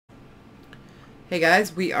Hey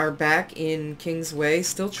guys, we are back in Kingsway,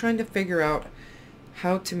 still trying to figure out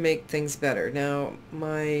how to make things better. Now,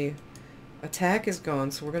 my attack is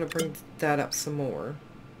gone, so we're going to bring that up some more.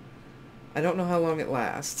 I don't know how long it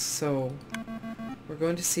lasts, so we're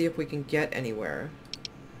going to see if we can get anywhere.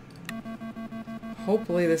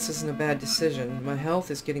 Hopefully this isn't a bad decision. My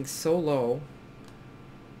health is getting so low.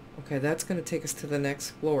 Okay, that's going to take us to the next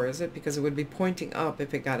floor, is it? Because it would be pointing up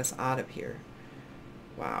if it got us out of here.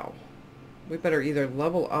 Wow. We better either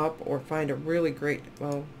level up or find a really great,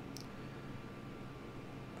 well,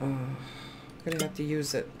 I'm going to have to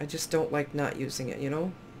use it. I just don't like not using it, you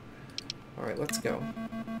know? Alright, let's go.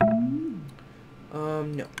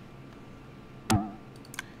 No.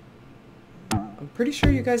 I'm pretty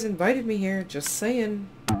sure you guys invited me here, just saying.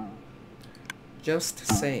 Just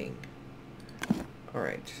saying.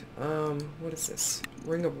 Alright, what is this?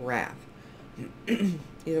 Ring of Wrath.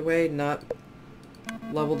 Either way, not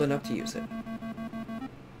leveled enough to use it.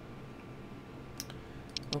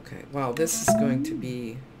 Okay, wow, this is going to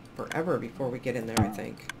be forever before we get in there, I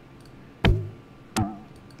think.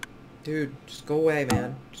 Dude, just go away,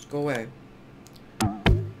 man. Just go away.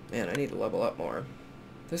 Man, I need to level up more.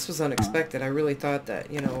 This was unexpected. I really thought that,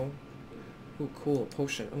 you know... Ooh, cool, a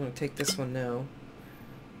potion. I'm gonna take this one now.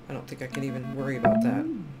 I don't think I can even worry about that.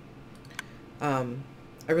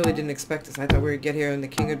 I really didn't expect this. I thought we would get here and the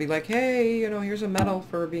king would be like, hey, you know, here's a medal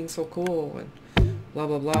for being so cool, and blah,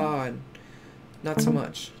 blah, blah, and not so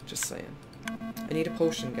much. Just saying. I need a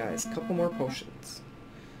potion, guys. A couple more potions.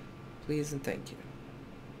 Please and thank you.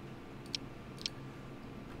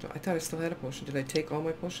 I thought I still had a potion. Did I take all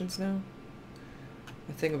my potions now?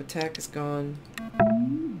 My thing of attack is gone.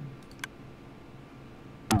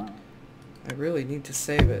 I really need to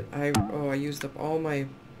save it. I used up all my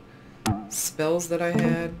spells that I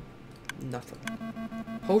had. Nothing.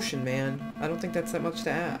 Potion, man. I don't think that's that much to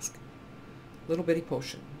ask. Little bitty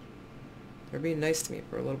potion. They're being nice to me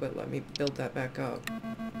for a little bit. Let me build that back up.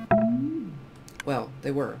 Well,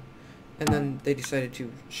 they were. And then they decided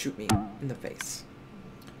to shoot me in the face.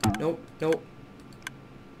 Nope, nope.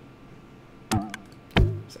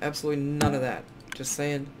 There's absolutely none of that. Just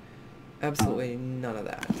saying. Absolutely none of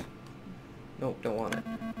that. Nope, don't want it.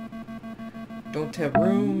 Don't have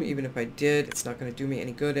room. Even if I did, it's not going to do me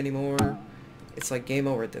any good anymore. It's like game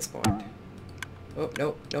over at this point. Oh,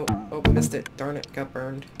 nope, nope. Oh, missed it. Darn it, got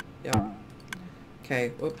burned. Yep. Okay,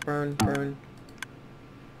 whoop, burn, burn.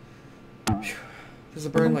 Whew. Does the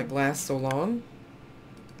burn, like, last so long?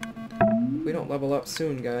 If we don't level up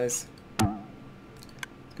soon, guys.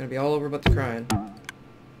 It's gonna be all over but the crying.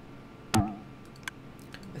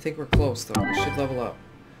 I think we're close, though. We should level up.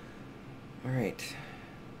 Alright.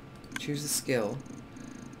 Choose a skill.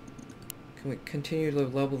 Can we continue to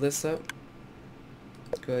level this up?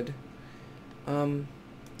 Good.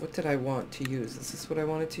 What did I want to use? Is this what I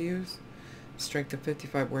wanted to use? Strength of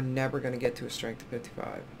 55. We're never going to get to a strength of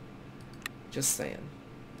 55. Just saying.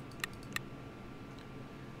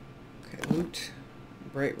 Okay, loot.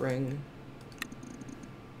 Bright ring.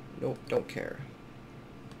 Nope, don't care.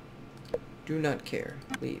 Do not care.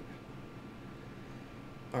 Leave.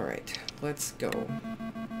 Alright, let's go.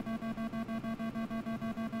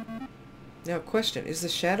 Now, question. Is the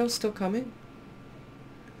shadow still coming?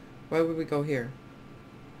 Why would we go here?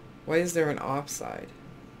 Why is there an offside?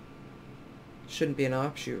 Shouldn't be an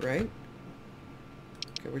offshoot, right?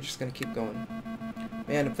 Okay, we're just gonna keep going.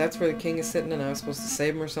 Man, if that's where the king is sitting and I was supposed to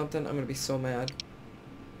save him or something, I'm gonna be so mad.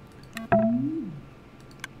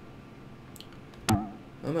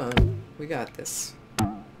 Come on. We got this.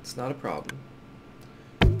 It's not a problem.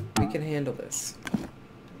 We can handle this.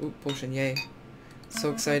 Ooh, potion, yay.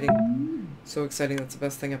 So exciting. So exciting. That's the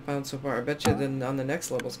best thing I've found so far. I bet you then on the next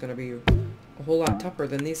level it's going to be a whole lot tougher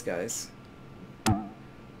than these guys.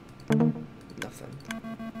 Nothing.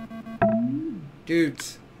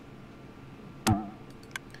 Dudes. You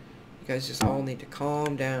guys just all need to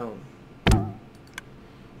calm down.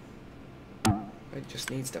 It just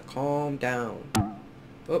needs to calm down.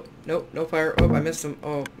 Oh, nope, no fire. Oh, I missed them.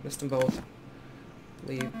 Oh, missed them both.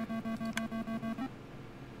 Leave.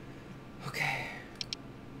 Okay.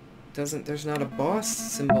 There's not a boss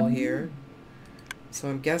symbol here. So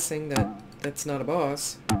I'm guessing that that's not a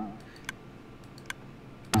boss.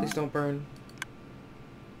 Please don't burn.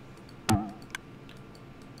 Oh,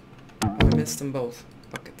 I missed them both.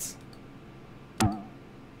 Buckets.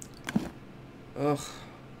 Ugh.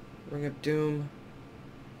 Ring of Doom.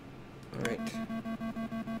 Alright.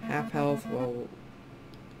 Half health. Well...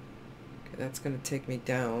 Okay, that's gonna take me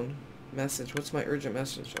down. Message. What's my urgent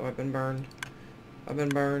message? Oh, I've been burned. I've been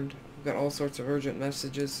burned. I've got all sorts of urgent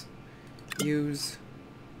messages. Use.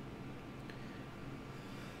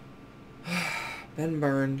 Then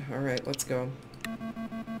burn. Alright, let's go.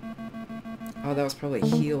 Oh, that was probably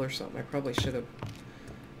heal or something. I probably should have.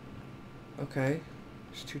 Okay.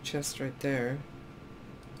 There's 2 chests right there.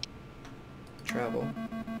 Travel.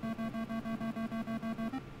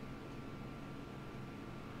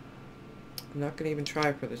 I'm not going to even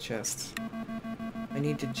try for the chests. I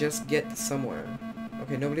need to just get somewhere.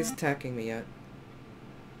 Okay, nobody's attacking me yet.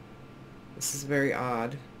 This is very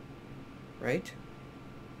odd. Right?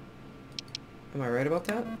 Am I right about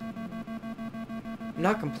that? I'm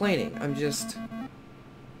not complaining. I'm just...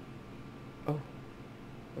 Oh.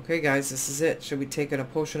 Okay, guys, this is it. Should we take a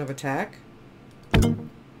potion of attack?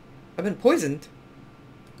 I've been poisoned.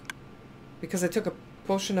 Because I took a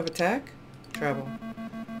potion of attack? Travel.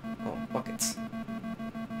 Oh, buckets.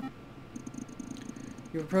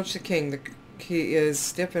 You approach the king. He is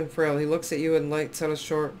stiff and frail. He looks at you and lets out a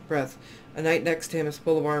short breath. A knight next to him is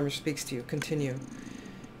full of armor, speaks to you. Continue.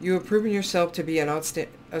 You have proven yourself to be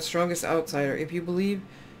a strongest outsider. If you believe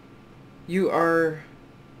you are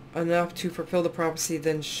enough to fulfill the prophecy,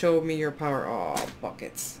 then show me your power. Oh,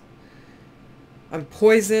 buckets. I'm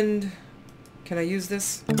poisoned. Can I use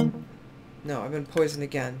this? No, I've been poisoned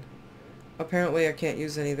again. Apparently I can't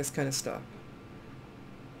use any of this kind of stuff.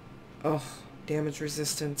 Oh, damage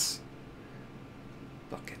resistance.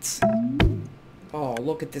 Buckets. Oh,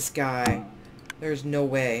 look at this guy. There's no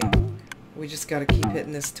way. We just gotta keep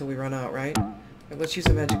hitting this till we run out, right? Right, let's use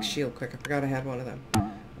a magic shield quick. I forgot I had one of them.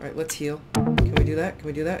 Alright, let's heal. Can we do that? Can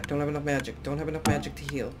we do that? Don't have enough magic. Don't have enough magic to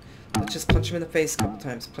heal. Let's just punch him in the face a couple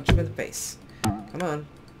times. Punch him in the face. Come on.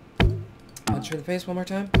 Punch him in the face one more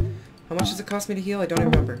time. How much does it cost me to heal? I don't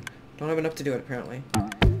even remember. Don't have enough to do it, apparently.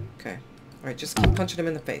 Okay. Alright, just keep punching him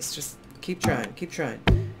in the face. Just keep trying. Keep trying.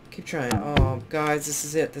 Keep trying. Oh, guys, this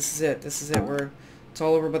is it. This is it. This is it. It's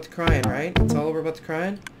all over but the crying, right? It's all over but the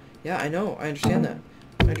crying? Yeah, I know. I understand that.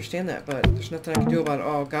 I understand that, but there's nothing I can do about it.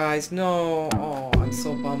 Oh, guys, no. Oh, I'm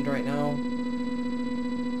so bummed right now.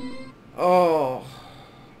 Oh.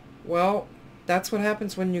 Well, that's what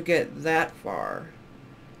happens when you get that far.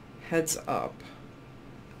 Heads up.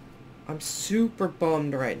 I'm super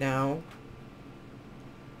bummed right now.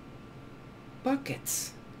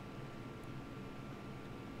 Buckets.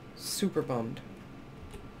 Super bummed.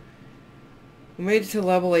 We made it to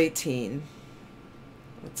level 18.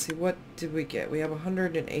 Let's see, what did we get? We have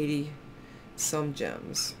 180 some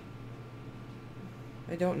gems.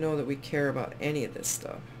 I don't know that we care about any of this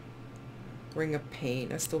stuff. Ring of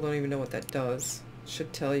Pain. I still don't even know what that does.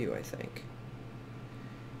 Should tell you, I think.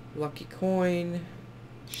 Lucky coin.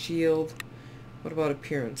 Shield. What about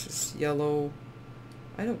appearances? Yellow.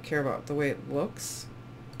 I don't care about the way it looks.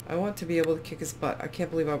 I want to be able to kick his butt. I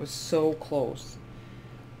can't believe I was so close.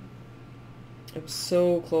 It was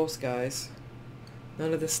so close, guys.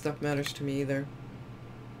 None of this stuff matters to me either.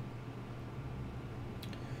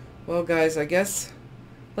 Well, guys, I guess...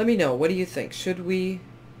 Let me know. What do you think? Should we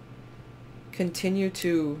continue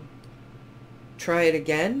to try it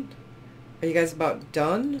again? Are you guys about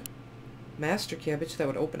done? Master key. I bet you that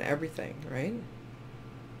would open everything, right? Maybe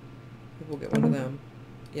we'll get one of them.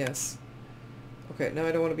 Yes. Okay, now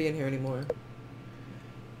I don't want to be in here anymore.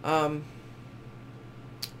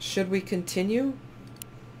 Should we continue?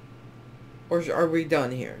 Or are we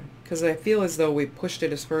done here? Because I feel as though we pushed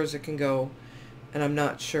it as far as it can go, and I'm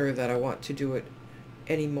not sure that I want to do it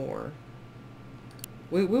anymore.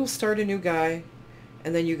 We'll start a new guy,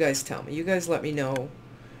 and then you guys tell me. You guys let me know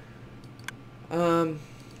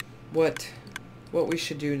what we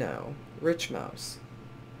should do now. Rich mouse.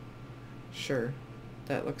 Sure.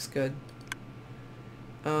 That looks good.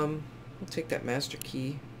 We'll take that master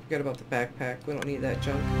key. Forget about the backpack. We don't need that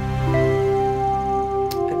junk.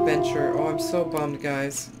 Adventure. Oh, I'm so bummed,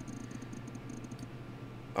 guys.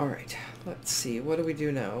 Alright. Let's see. What do we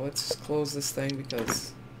do now? Let's just close this thing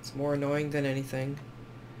because it's more annoying than anything.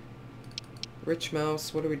 Rich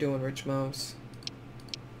mouse. What are we doing, rich mouse?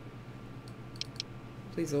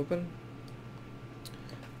 Please open.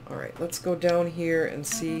 Alright, let's go down here and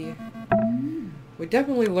see. We're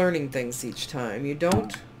definitely learning things each time. You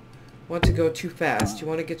don't want to go too fast. You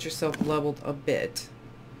want to get yourself leveled a bit.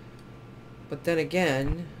 But then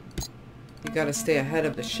again, you got to stay ahead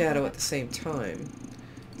of the shadow at the same time.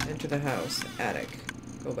 Enter the house. Attic.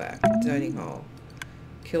 Go back. Dining hall.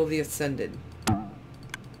 Kill the ascended.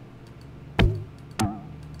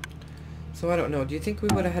 So I don't know. Do you think we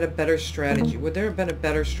would have had a better strategy? Would there have been a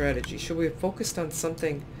better strategy? Should we have focused on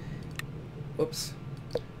something... Whoops.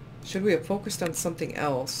 Should we have focused on something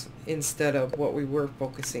else instead of what we were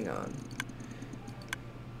focusing on?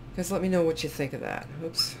 Guys, let me know what you think of that.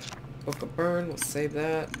 Oops. Book of Burn. We'll save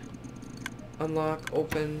that. Unlock.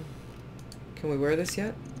 Open. Can we wear this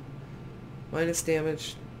yet? Minus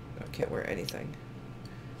damage. I can't wear anything.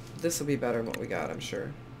 This will be better than what we got, I'm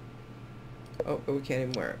sure. Oh, but we can't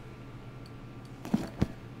even wear it.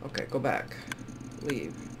 Okay, go back.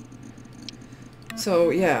 Leave. So,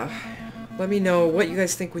 yeah. Let me know what you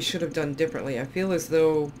guys think we should have done differently. I feel as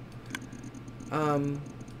though...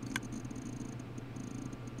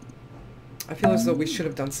 we should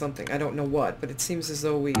have done something. I don't know what, but it seems as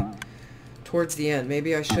though we... Towards the end.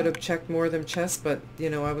 Maybe I should have checked more of them chests, but, you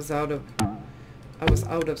know, I was out of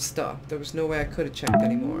stuff. There was no way I could have checked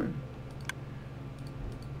anymore.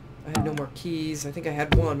 I had no more keys. I think I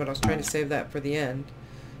had one, but I was trying to save that for the end.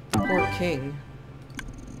 Poor King.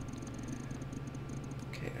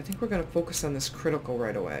 Okay, I think we're going to focus on this critical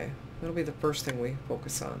right away. That'll be the first thing we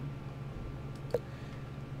focus on.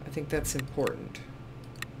 I think that's important.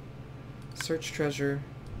 Search treasure.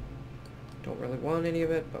 Don't really want any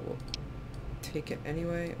of it, but we'll take it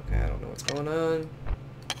anyway. Okay, I don't know what's going on.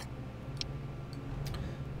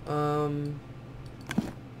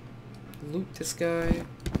 Loot this guy.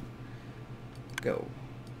 Go.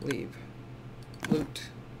 Leave. Loot.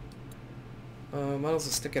 Might as well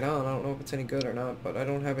stick it on. I don't know if it's any good or not, but I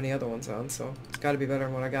don't have any other ones on, so it's got to be better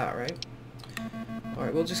than what I got, right?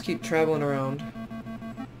 Alright, we'll just keep traveling around.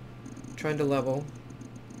 Trying to level.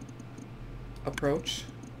 Approach.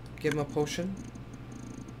 Give him a potion.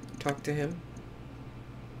 Talk to him.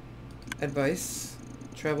 Advice.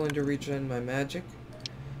 Traveling to regen my magic.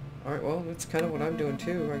 Alright, well, that's kind of what I'm doing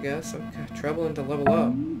too, I guess. I'm traveling to level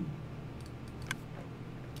up.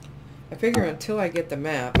 I figure until I get the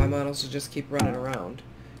map, I might as well just keep running around.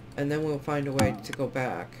 And then we'll find a way to go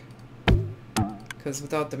back. Because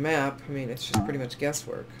without the map, I mean, it's just pretty much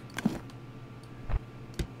guesswork.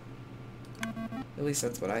 At least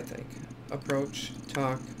that's what I think. Approach.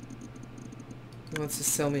 Talk. He wants to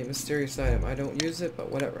sell me a mysterious item. I don't use it,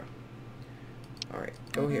 but whatever. Alright,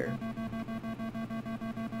 go here.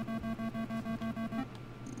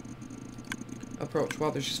 Approach. Wow,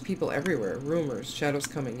 there's just people everywhere. Rumors. Shadows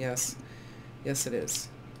coming. Yes. Yes, it is.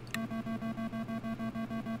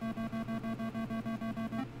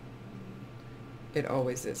 It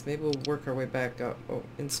always is. Maybe we'll work our way back up. Oh,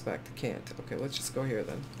 inspect. Can't. Okay, let's just go here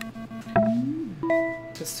then.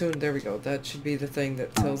 Just soon. There we go. That should be the thing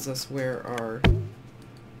that tells us where our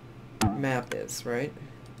map is, right?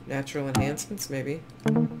 Natural enhancements, maybe?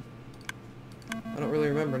 I don't really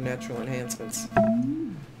remember natural enhancements.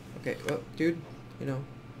 Okay, well, dude, you know.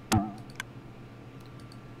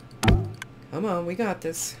 Come on, we got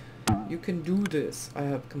this. You can do this. I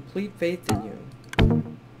have complete faith in you.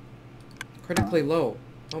 Critically low.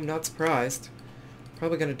 Oh, I'm not surprised.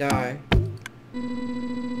 Probably gonna die.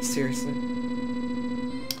 Seriously.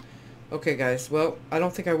 Okay, guys. Well, I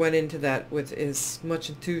don't think I went into that with as much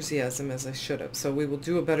enthusiasm as I should have. So we will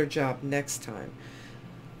do a better job next time.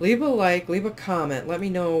 Leave a like, leave a comment. Let me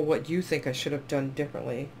know what you think I should have done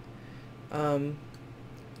differently.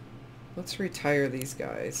 Let's retire these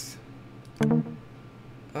guys. Do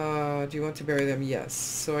you want to bury them? Yes.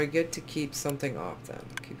 So I get to keep something off them.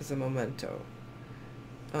 Keep as a memento.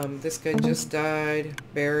 This guy just died.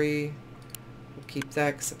 Bury. We'll keep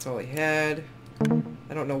that because that's all he had.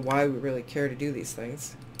 I don't know why we really care to do these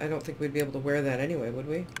things. I don't think we'd be able to wear that anyway, would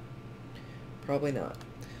we? Probably not.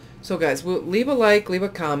 So guys, we'll leave a like, leave a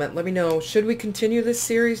comment. Let me know, should we continue this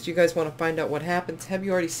series? Do you guys want to find out what happens? Have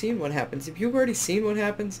you already seen what happens? If you've already seen what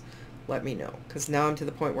happens, let me know. Because now I'm to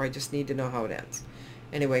the point where I just need to know how it ends.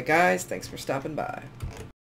 Anyway, guys, thanks for stopping by.